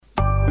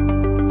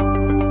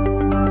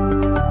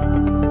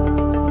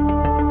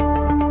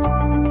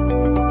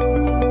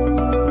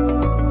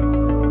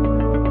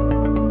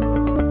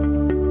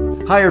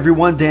Hi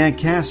everyone, Dan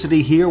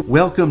Cassidy here.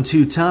 Welcome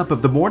to Top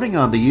of the Morning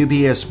on the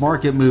UBS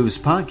Market Moves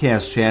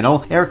podcast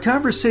channel. Our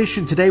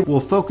conversation today will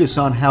focus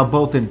on how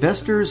both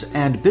investors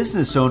and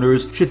business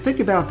owners should think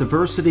about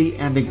diversity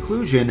and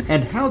inclusion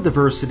and how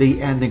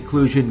diversity and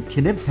inclusion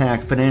can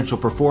impact financial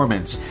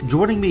performance.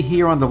 Joining me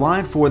here on the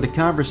line for the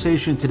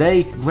conversation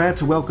today, glad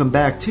to welcome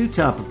back to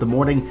Top of the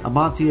Morning,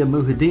 Amantia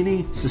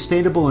Muhedini,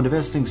 Sustainable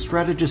Investing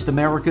Strategist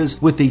Americas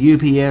with the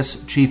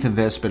UBS Chief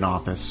Investment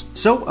Office.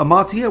 So,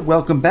 Amantia,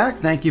 welcome back.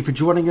 Thank you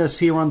for joining us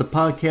here on the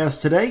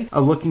podcast today.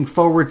 Looking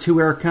forward to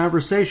our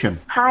conversation.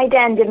 Hi,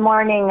 Dan. Good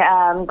morning.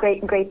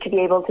 Great to be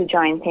able to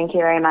join. Thank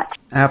you very much.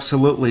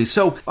 Absolutely.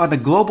 So, on a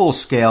global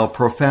scale,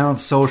 profound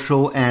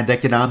social and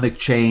economic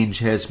change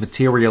has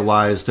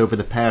materialized over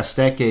the past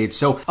decade.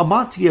 So,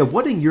 Amantia,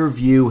 what in your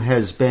view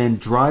has been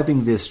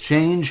driving this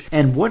change,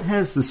 and what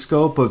has the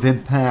scope of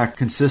impact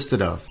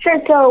consisted of? Sure.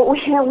 So,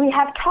 we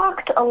have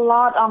talked a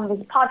lot on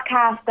this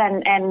podcast,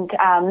 and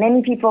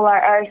many people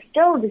are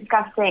still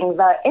discussing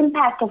the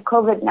impact of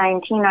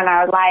COVID-19 on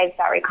our lives,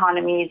 our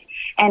economies,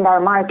 and our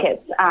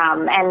markets.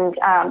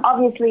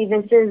 Obviously,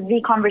 this is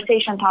the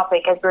conversation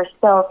topic as we're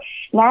still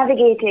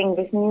navigating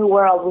this new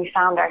world we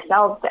found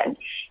ourselves in.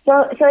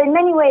 So in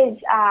many ways,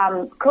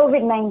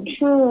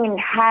 COVID-19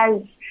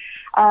 has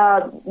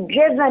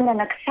driven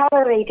and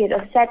accelerated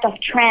a set of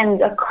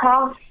trends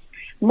across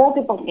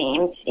multiple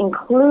themes,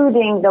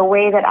 including the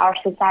way that our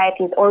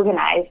society is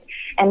organized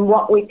and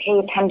what we pay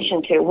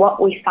attention to,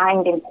 what we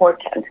find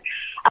important.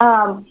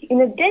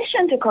 In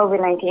addition to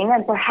COVID-19,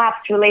 and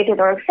perhaps related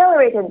or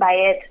accelerated by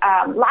it,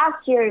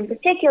 last year in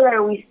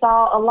particular, we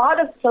saw a lot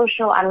of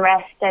social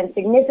unrest and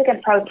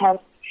significant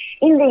protests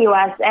in the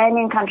U.S. and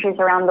in countries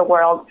around the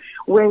world,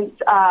 with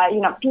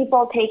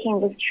people taking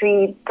the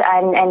streets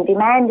and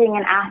demanding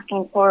and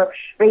asking for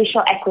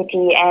racial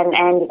equity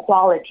and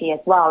equality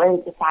as well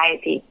in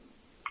society.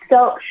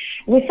 So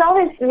we saw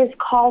this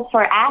call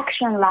for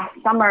action last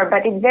summer,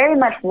 but it very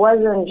much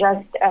wasn't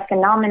just a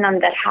phenomenon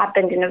that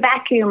happened in a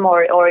vacuum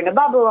or in a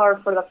bubble or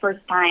for the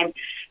first time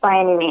by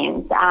any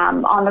means.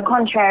 On the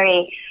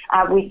contrary,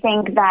 we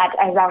think that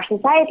as our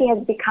society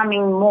has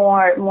becoming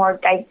more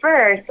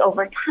diverse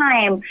over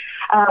time,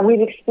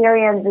 we've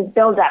experienced this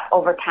buildup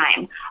over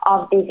time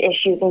of these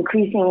issues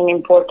increasing in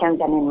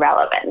importance and in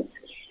relevance.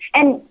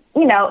 And,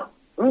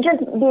 just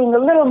being a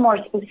little more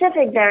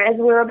specific there, as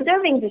we're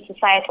observing the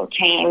societal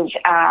change,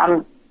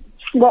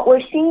 what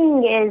we're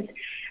seeing is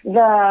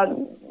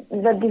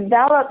the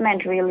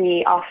development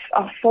really of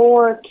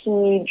four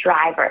key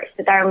drivers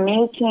that are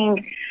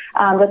making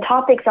the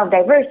topics of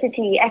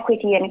diversity,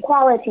 equity, and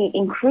equality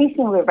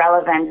increasingly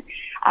relevant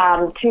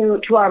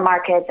to our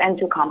markets and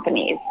to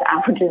companies,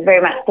 which is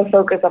very much the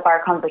focus of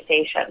our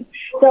conversation.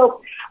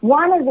 So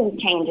one of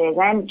these changes,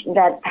 and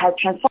that has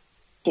transformed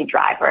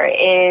driver,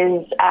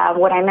 is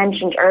what I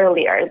mentioned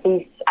earlier,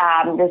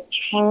 this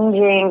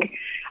changing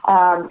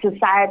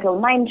societal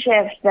mind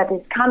shift that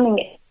is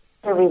coming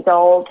as a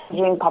result of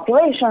changing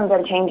populations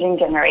and changing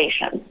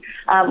generations.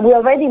 We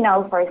already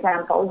know, for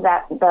example,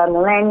 that the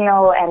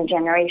millennial and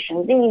Gen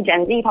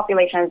Z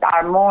populations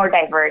are more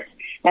diverse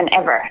than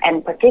ever,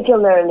 and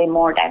particularly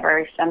more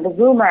diverse than the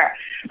Boomer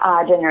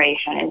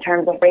generation in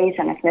terms of race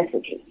and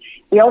ethnicity.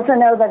 We also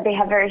know that they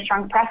have very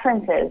strong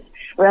preferences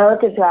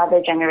relative to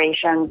other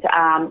generations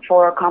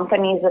for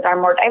companies that are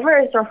more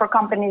diverse or for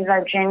companies that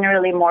are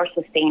generally more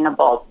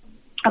sustainable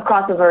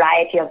across a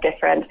variety of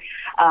different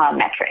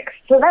metrics.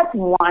 So that's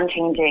one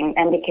changing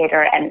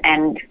indicator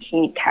and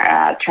key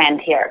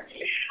trend here.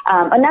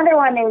 Another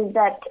one is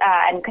that,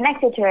 and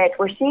connected to it,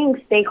 we're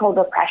seeing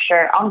stakeholder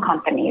pressure on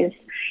companies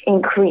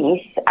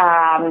increase,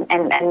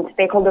 and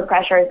stakeholder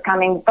pressure is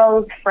coming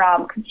both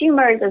from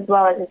consumers as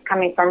well as it's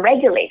coming from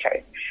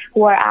regulators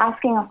who are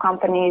asking of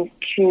companies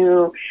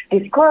to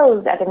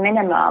disclose at a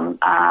minimum,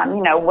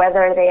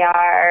 whether they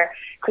are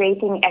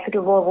creating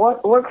equitable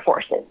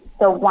workforces.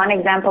 So one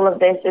example of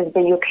this is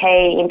the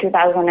UK in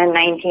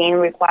 2019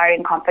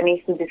 requiring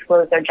companies to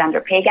disclose their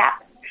gender pay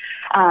gap.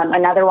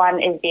 Another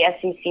one is the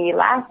SEC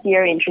last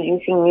year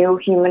introducing new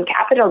human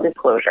capital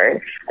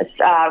disclosures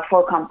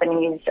for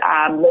companies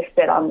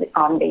listed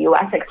on the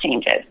U.S.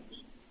 exchanges.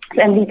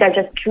 And these are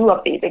just two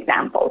of these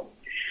examples.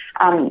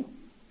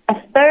 A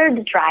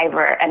third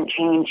driver and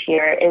change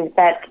here is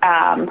that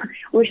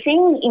we're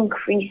seeing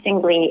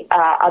increasingly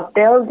a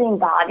building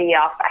body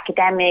of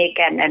academic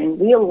and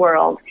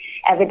real-world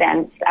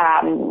evidence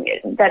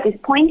that is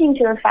pointing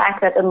to the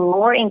fact that a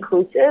more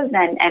inclusive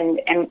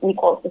and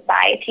equal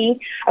society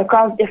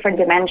across different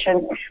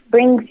dimensions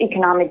brings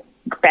economic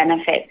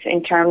benefits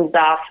in terms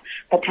of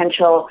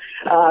potential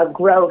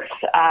growth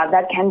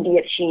that can be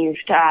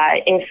achieved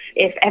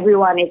if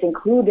everyone is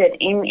included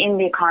in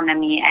the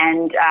economy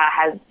and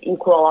has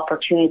equal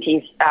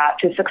opportunities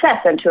to success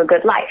and to a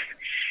good life.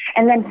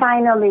 And then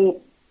finally,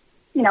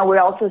 we're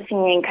also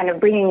seeing, kind of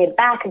bringing it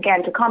back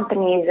again to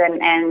companies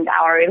and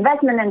our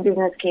investment and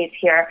business case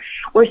here,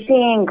 we're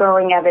seeing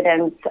growing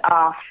evidence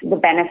of the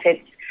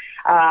benefits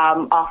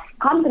of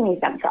companies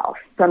themselves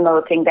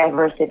promoting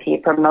diversity,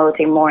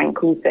 promoting more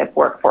inclusive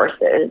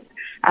workforces.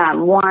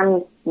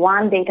 One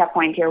one data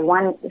point here,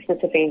 one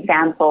specific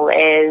example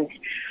is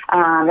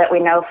that we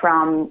know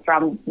from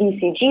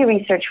BCG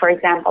research, for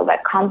example,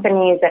 that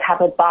companies that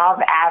have above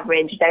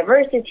average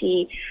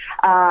diversity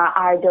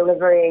are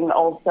delivering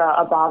also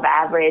above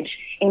average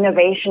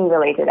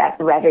innovation-related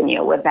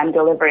revenue, with them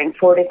delivering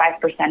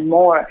 45%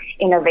 more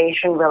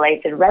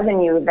innovation-related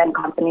revenue than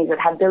companies that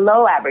have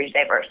below average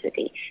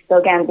diversity. So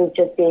again, this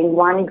just being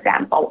one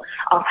example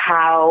of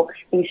how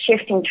these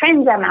shifting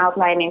trends I'm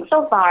outlining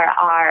so far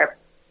are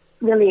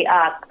really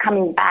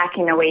coming back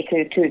in a way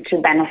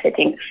to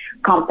benefiting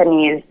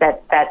companies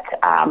that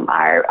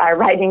are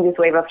riding this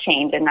wave of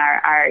change and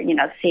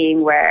are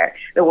seeing where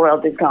the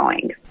world is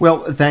going.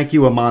 Well, thank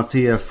you,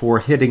 Amantia, for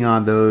hitting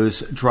on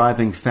those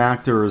driving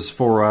factors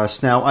for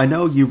us. Now, I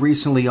know you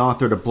recently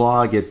authored a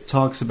blog. It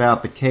talks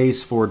about the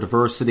case for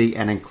diversity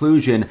and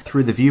inclusion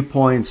through the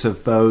viewpoints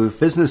of both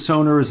business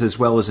owners as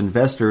well as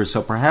investors.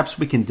 So perhaps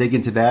we can dig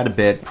into that a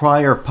bit.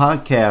 Prior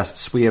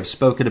podcasts, we have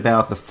spoken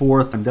about the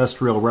fourth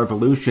industrial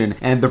revolution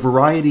and the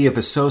variety of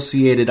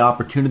associated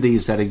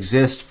opportunities that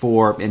exist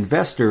for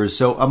investors.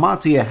 So,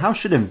 Amantia, how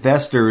should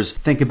investors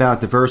think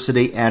about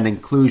diversity and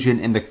inclusion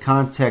in the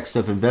context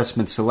of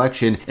investment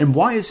selection, and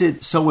why is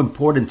it so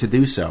important to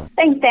do so?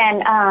 Thanks, Dan.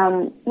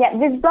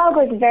 This blog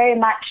was very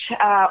much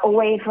a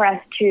way for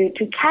us to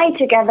tie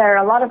together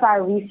a lot of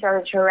our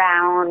research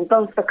around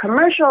both the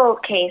commercial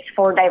case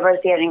for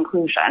diversity and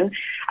inclusion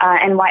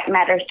and why it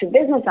matters to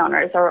business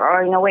owners,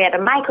 or in a way at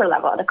a micro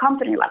level, at a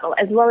company level,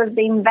 as well as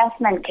the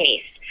investment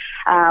case.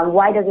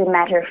 Why does it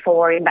matter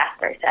for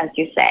investors, as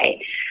you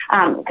say?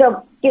 As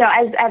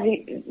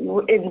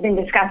it's been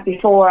discussed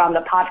before on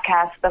the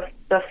podcast,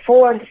 the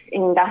fourth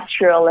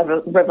industrial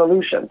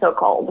revolution,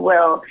 so-called,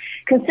 will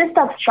consist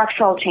of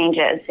structural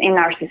changes in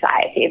our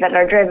society that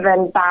are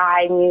driven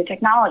by new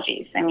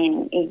technologies. I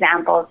mean,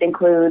 examples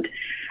include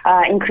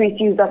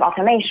increased use of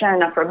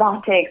automation, of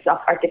robotics, of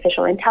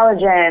artificial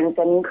intelligence,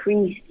 and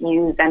increased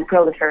use and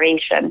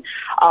proliferation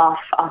of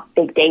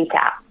big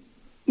data.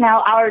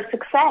 Now, our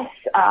success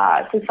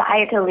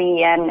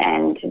societally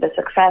and the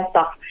success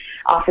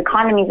of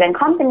economies and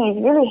companies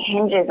really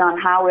hinges on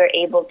how we're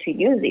able to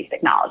use these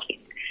technologies.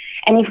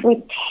 And if we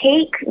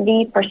take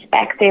the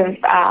perspective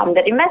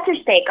that investors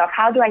take of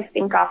how do I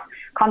think of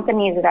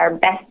companies that are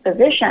best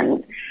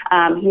positioned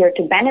here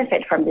to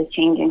benefit from this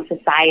changing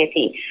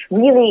society,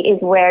 really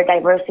is where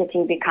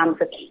diversity becomes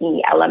a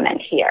key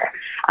element here.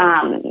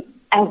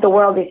 As the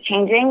world is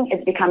changing,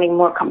 it's becoming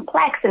more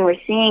complex, and we're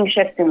seeing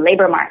shifts in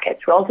labor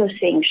markets. We're also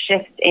seeing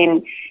shifts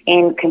in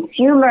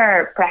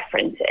consumer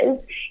preferences.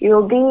 It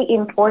will be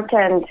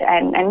important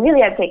and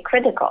really, I'd say,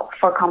 critical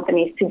for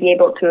companies to be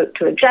able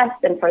to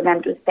adjust and for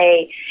them to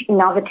stay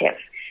innovative.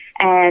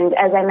 And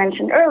as I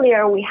mentioned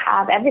earlier, we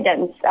have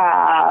evidence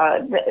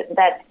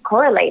that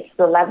correlates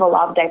the level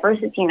of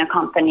diversity in a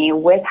company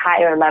with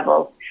higher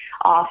levels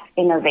of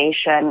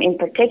innovation, in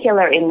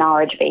particular in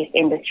knowledge-based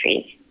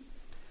industries.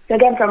 So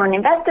again, from an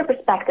investor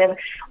perspective,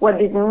 what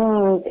this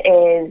means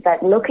is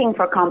that looking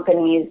for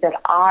companies that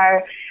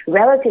are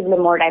relatively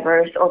more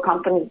diverse, or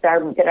companies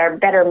that are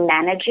better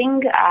managing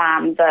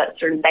the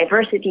sort of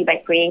diversity by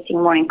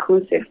creating more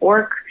inclusive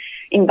work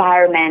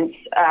environments,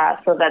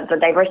 so that the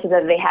diversity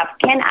that they have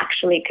can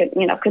actually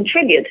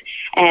contribute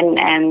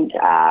and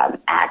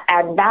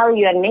add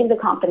value and make the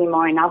company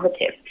more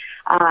innovative.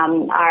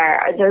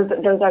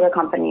 Those are the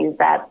companies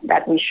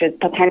that we should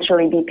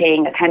potentially be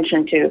paying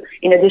attention to,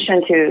 in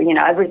addition to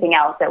everything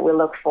else that we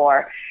look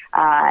for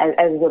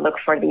as we look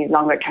for these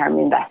longer-term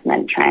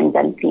investment trends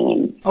and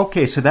themes.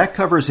 Okay, so that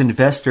covers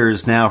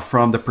investors. Now,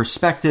 from the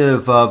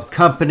perspective of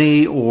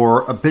company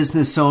or a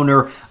business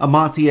owner,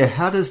 Amantia,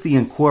 how does the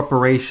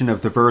incorporation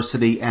of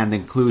diversity and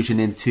inclusion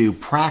into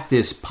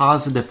practice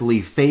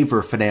positively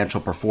favor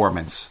financial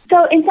performance?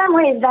 So in some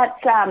ways, that's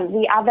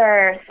the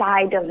other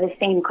side of the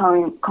same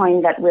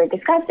coin that we're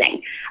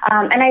discussing.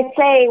 And I'd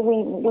say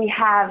we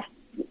have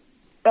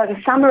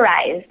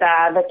summarize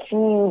the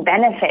key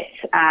benefits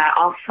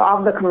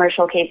of the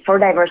commercial case for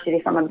diversity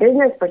from a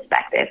business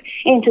perspective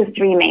into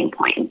three main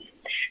points.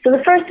 So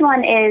the first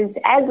one is,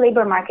 as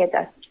labor markets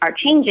are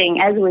changing,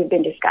 as we've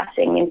been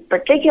discussing, in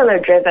particular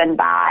driven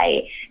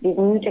by these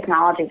new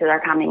technologies that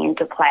are coming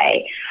into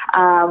play,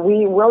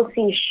 we will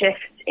see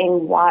shifts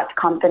in what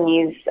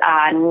companies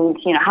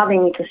need, how they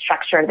need to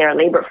structure their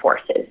labor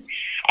forces.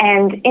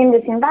 And in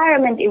this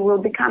environment, it will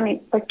become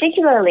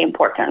particularly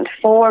important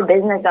for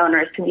business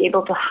owners to be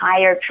able to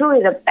hire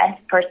truly the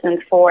best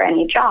person for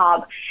any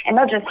job, and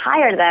not just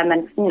hire them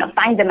and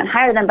find them and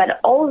hire them, but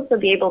also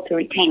be able to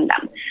retain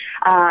them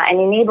and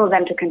enable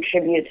them to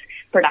contribute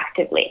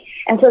productively.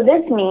 And so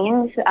this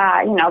means,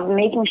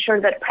 making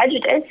sure that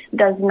prejudice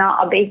does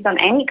not, based on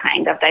any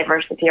kind of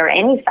diversity or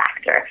any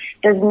factor,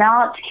 does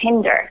not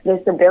hinder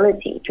this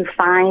ability to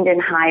find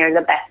and hire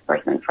the best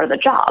person for the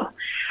job.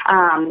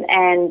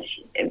 And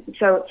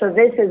so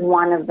this is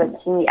one of the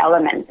key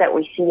elements that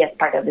we see as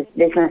part of this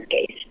business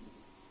case.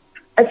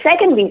 A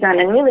second reason,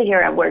 and really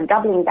here we're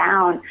doubling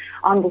down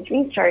on this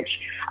research,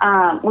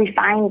 we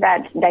find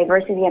that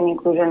diversity and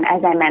inclusion,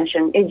 as I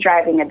mentioned, is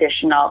driving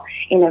additional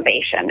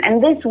innovation.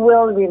 And this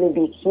will really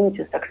be key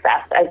to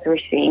success as we're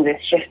seeing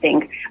this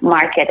shifting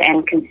market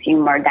and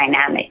consumer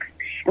dynamics.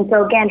 And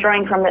so again,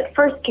 drawing from that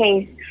first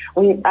case,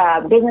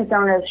 business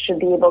owners should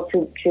be able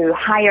to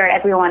hire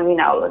everyone,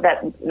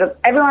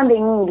 everyone they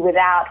need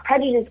without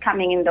prejudice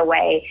coming in the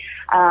way,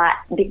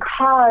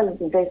 because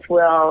this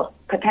will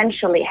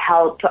potentially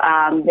help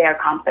their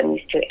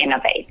companies to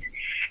innovate.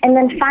 And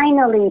then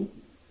finally,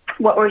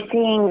 what we're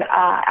seeing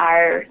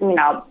are,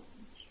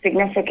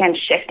 significant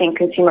shifting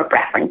consumer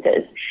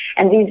preferences.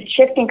 And these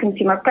shifting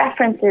consumer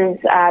preferences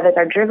that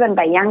are driven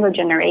by younger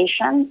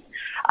generations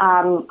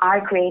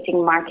are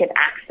creating market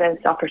access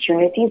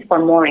opportunities for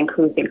more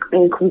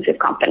inclusive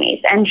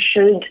companies, and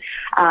should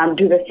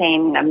do the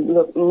same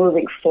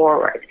moving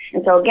forward.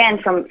 And so again,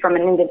 from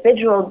an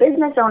individual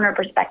business owner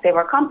perspective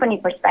or company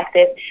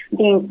perspective,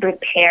 being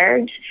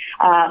prepared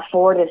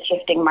for this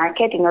shifting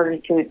market in order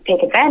to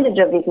take advantage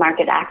of these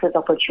market access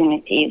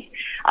opportunities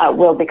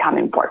will become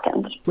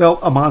important. Well,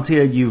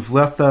 Amantia, you've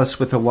left us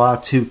with a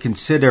lot to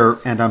consider,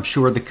 and I'm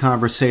sure the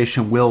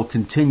conversation will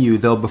continue.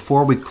 Though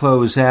before we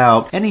close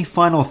out, any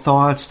final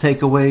thoughts,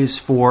 takeaways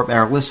for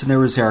our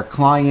listeners, our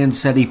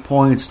clients, any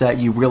points that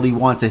you really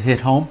want to hit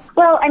home?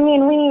 Well,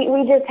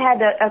 we just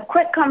had a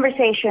quick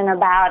conversation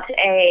about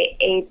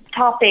a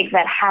topic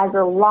that has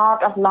a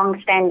lot of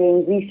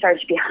long-standing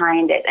research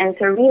behind it. And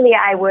so really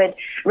I would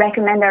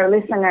recommend our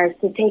listeners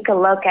to take a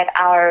look at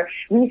our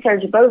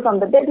research, both on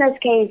the business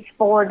case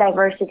for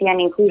diversity and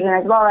inclusion,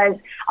 as well as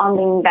on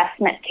the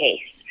investment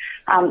case.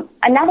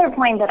 Another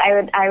point that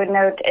I would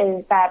note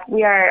is that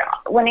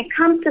when it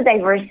comes to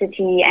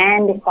diversity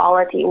and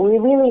equality, we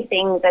really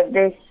think that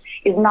this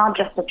is not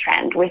just a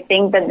trend. We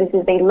think that this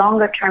is a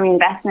longer-term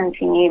investment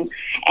theme,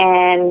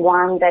 and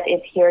one that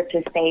is here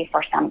to stay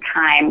for some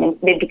time, and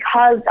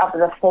because of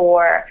the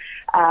four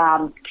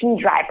key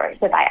drivers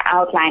that I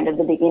outlined at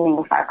the beginning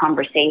of our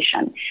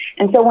conversation.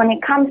 And so when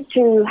it comes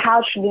to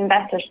how should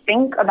investors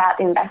think about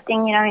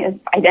investing,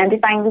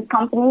 identifying these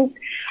companies,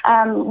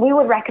 we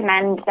would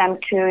recommend them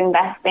to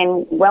invest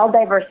in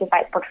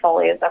well-diversified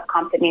portfolios of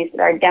companies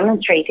that are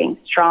demonstrating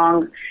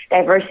strong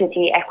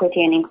diversity,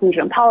 equity, and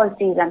inclusion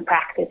policies and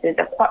practices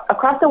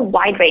across a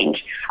wide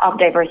range of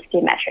diversity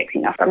metrics,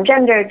 from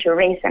gender to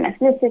race and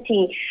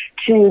ethnicity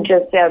to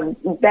just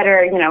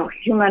better,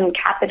 human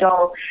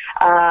capital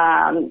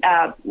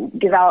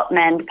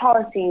development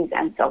policies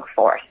and so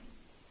forth.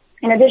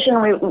 In addition,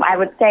 I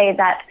would say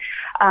that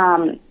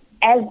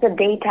as the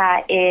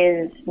data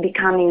is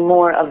becoming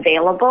more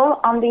available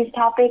on these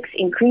topics,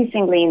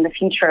 increasingly in the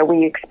future,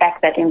 we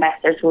expect that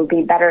investors will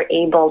be better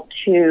able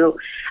to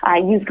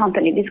use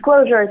company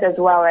disclosures as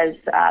well as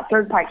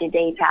third-party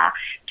data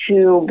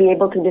to be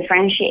able to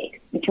differentiate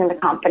between the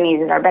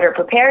companies that are better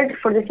prepared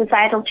for the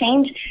societal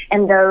change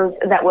and those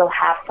that will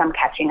have some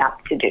catching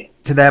up to do.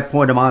 To that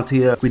point,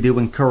 Amantia, we do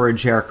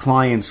encourage our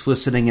clients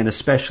listening, and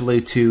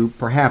especially to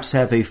perhaps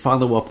have a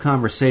follow-up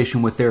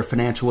conversation with their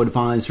financial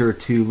advisor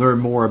to learn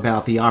more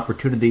about the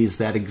opportunities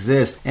that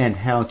exist and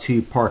how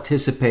to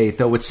participate.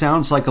 Though it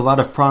sounds like a lot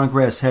of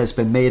progress has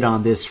been made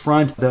on this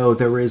front, though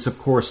there is, of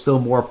course, still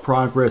more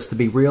progress to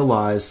be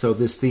realized. So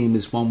this theme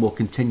is one we'll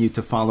continue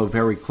to follow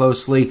very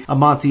closely.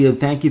 Amantia,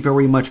 thank you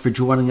very much for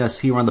joining us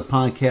here on the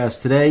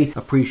podcast today.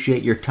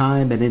 Appreciate your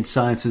time and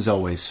insights as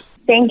always.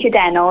 Thank you,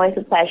 Dan. Always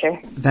a pleasure.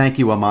 Thank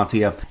you,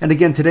 Amantia. And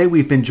again, today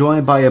we've been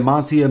joined by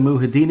Amantia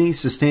Muhedini,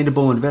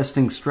 Sustainable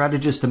Investing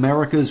Strategist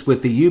Americas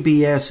with the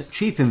UBS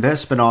Chief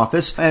Investment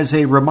Office. As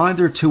a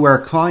reminder to our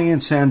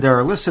clients and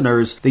our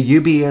listeners, the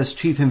UBS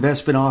Chief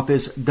Investment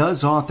Office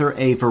does author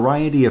a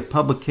variety of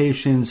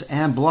publications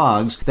and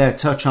blogs that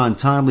touch on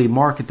timely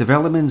market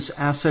developments,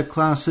 asset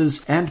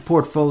classes, and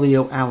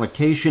portfolio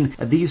allocation.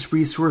 These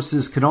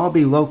resources can all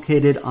be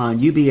located on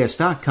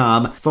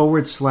ubs.com/CIO,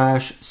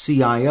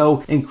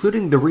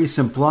 including the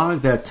recent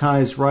blog that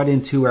ties right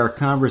into our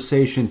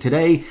conversation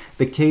today,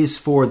 The Case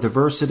for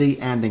Diversity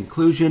and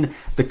Inclusion,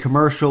 the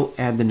Commercial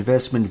and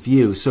Investment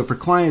View. So for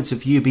clients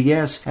of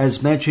UBS,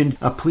 as mentioned,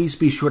 please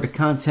be sure to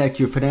contact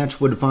your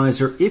financial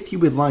advisor if you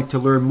would like to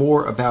learn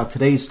more about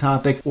today's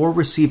topic or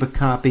receive a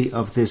copy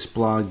of this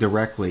blog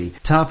directly.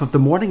 Top of the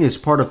Morning is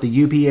part of the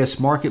UBS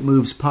Market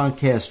Moves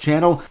podcast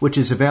channel, which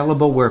is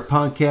available where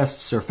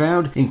podcasts are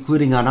found,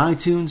 including on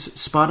iTunes,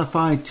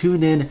 Spotify,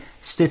 TuneIn,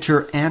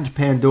 Stitcher, and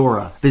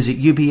Pandora.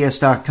 Visit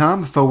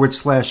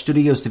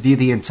ubs.com/studios to view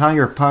the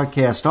entire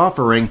podcast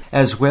offering,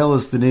 as well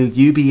as the new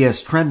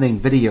UBS Trending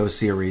video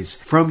series.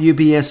 From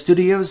UBS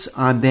Studios,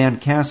 I'm Dan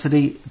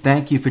Cassidy.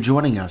 Thank you for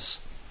joining us.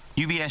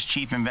 UBS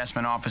Chief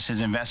Investment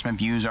Office's investment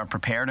views are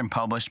prepared and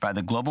published by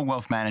the global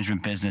wealth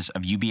management business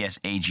of UBS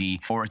AG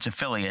or its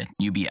affiliate,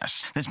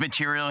 UBS. This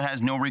material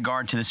has no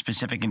regard to the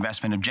specific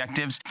investment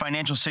objectives,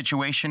 financial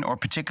situation, or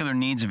particular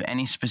needs of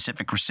any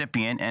specific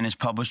recipient and is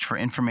published for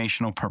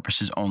informational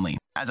purposes only.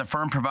 As a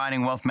firm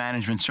providing wealth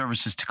management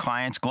services to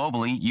clients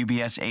globally,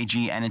 UBS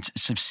AG and its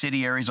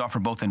subsidiaries offer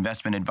both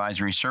investment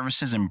advisory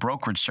services and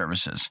brokerage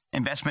services.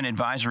 Investment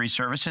advisory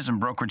services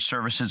and brokerage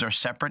services are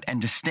separate and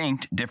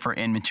distinct, differ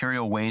in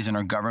material ways, and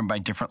are governed by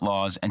different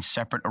laws and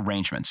separate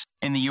arrangements.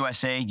 In the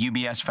USA,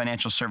 UBS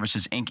Financial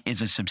Services Inc.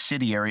 is a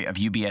subsidiary of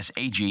UBS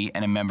AG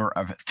and a member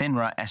of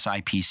FINRA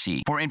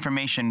SIPC. For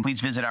information, please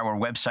visit our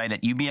website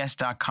at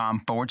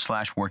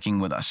ubs.com/working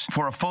with us.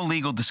 For a full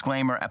legal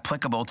disclaimer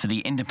applicable to the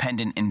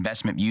independent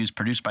investment views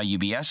produced by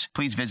UBS,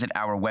 please visit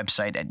our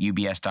website at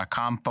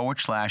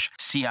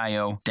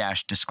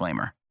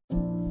ubs.com/CIO-disclaimer.